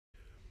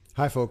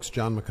Hi folks,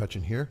 John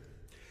McCutcheon here.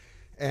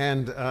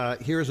 And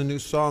here's a new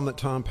song that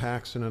Tom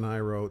Paxton and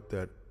I wrote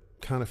that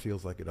kind of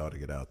feels like it ought to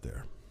get out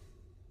there.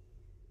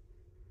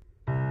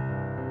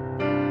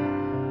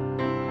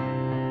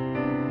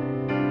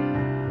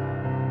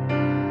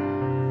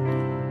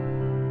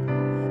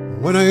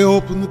 When I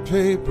open the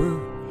paper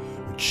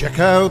or check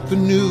out the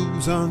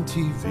news on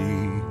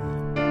TV,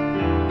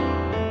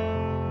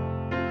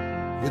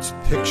 it's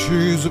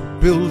pictures of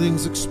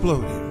buildings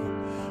exploding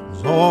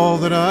is all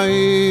that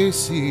I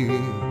see.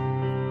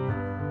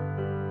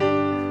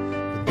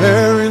 But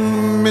there in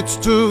the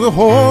midst of the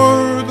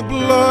horror, the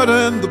blood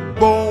and the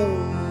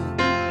bone,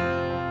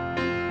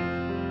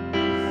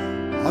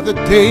 are the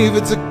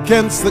Davids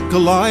against the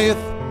Goliath,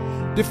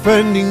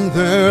 defending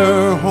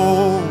their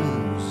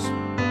homes.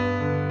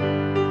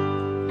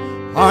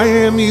 I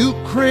am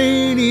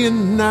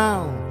Ukrainian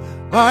now,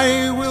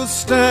 I will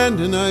stand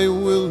and I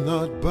will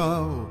not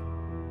bow.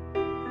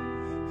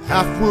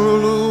 Half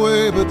world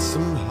away, but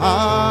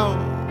somehow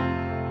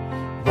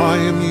I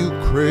am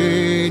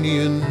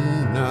Ukrainian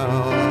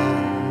now.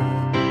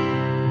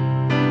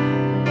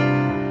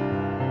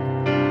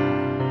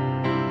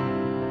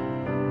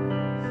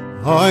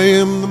 I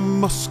am the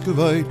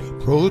Muscovite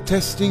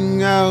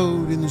protesting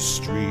out in the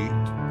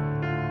street.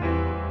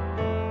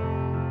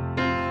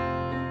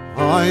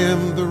 I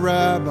am the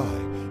rabbi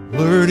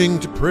learning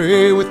to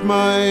pray with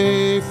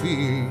my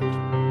feet.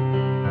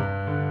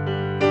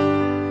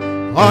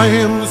 I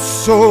am the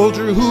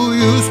soldier who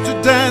used to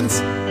dance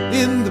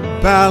in the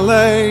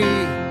ballet.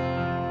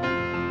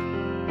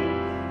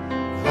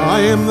 I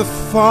am the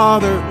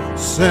father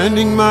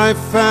sending my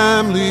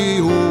family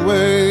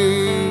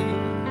away.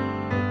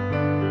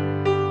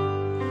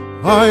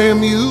 I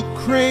am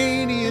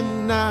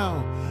Ukrainian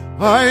now,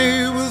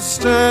 I will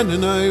stand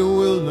and I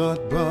will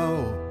not bow.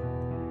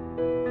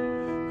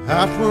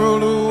 Half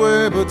world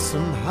away, but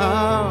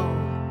somehow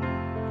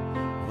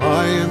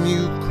I am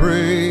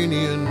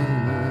Ukrainian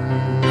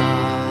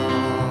now.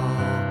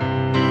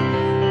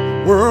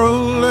 The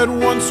world that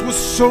once was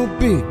so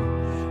big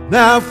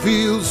now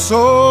feels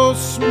so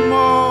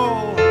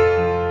small.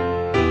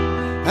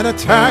 An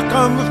attack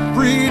on the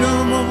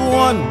freedom of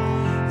one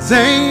is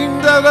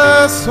aimed at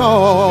us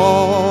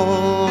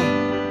all.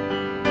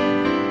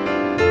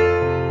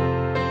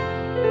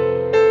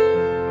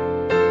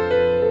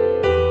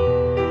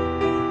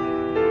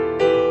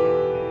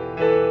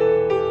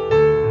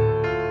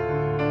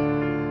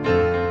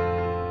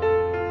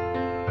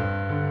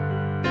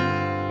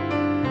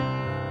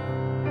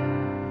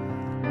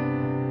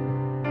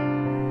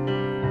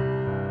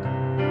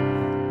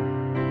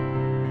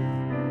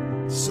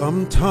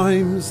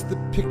 Sometimes the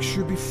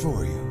picture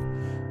before you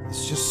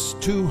is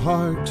just too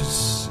hard to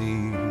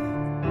see,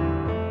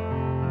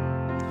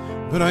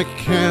 but I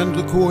can't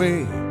look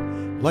away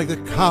like the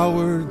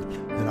coward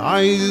that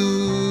I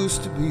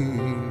used to be.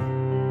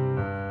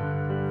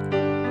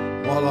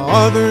 While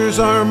others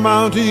are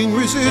mounting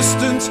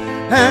resistance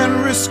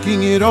and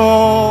risking it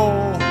all,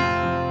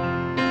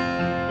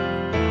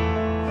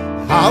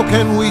 how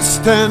can we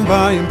stand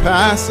by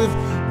impassive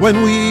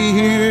when we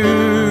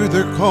hear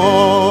their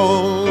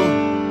call?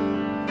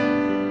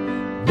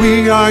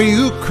 We are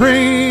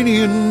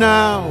Ukrainian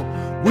now,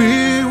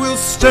 we will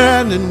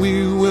stand and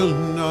we will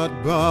not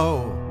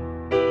bow.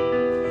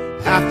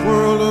 Half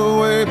world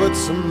away, but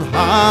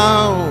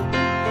somehow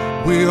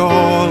we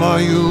all are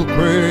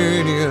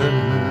Ukrainian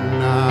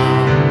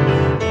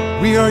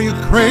now. We are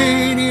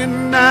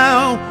Ukrainian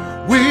now,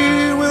 we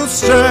will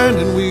stand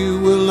and we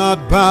will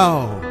not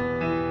bow.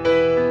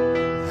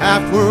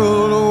 Half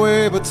world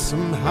away, but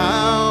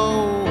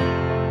somehow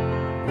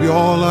we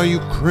all are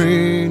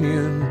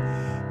Ukrainian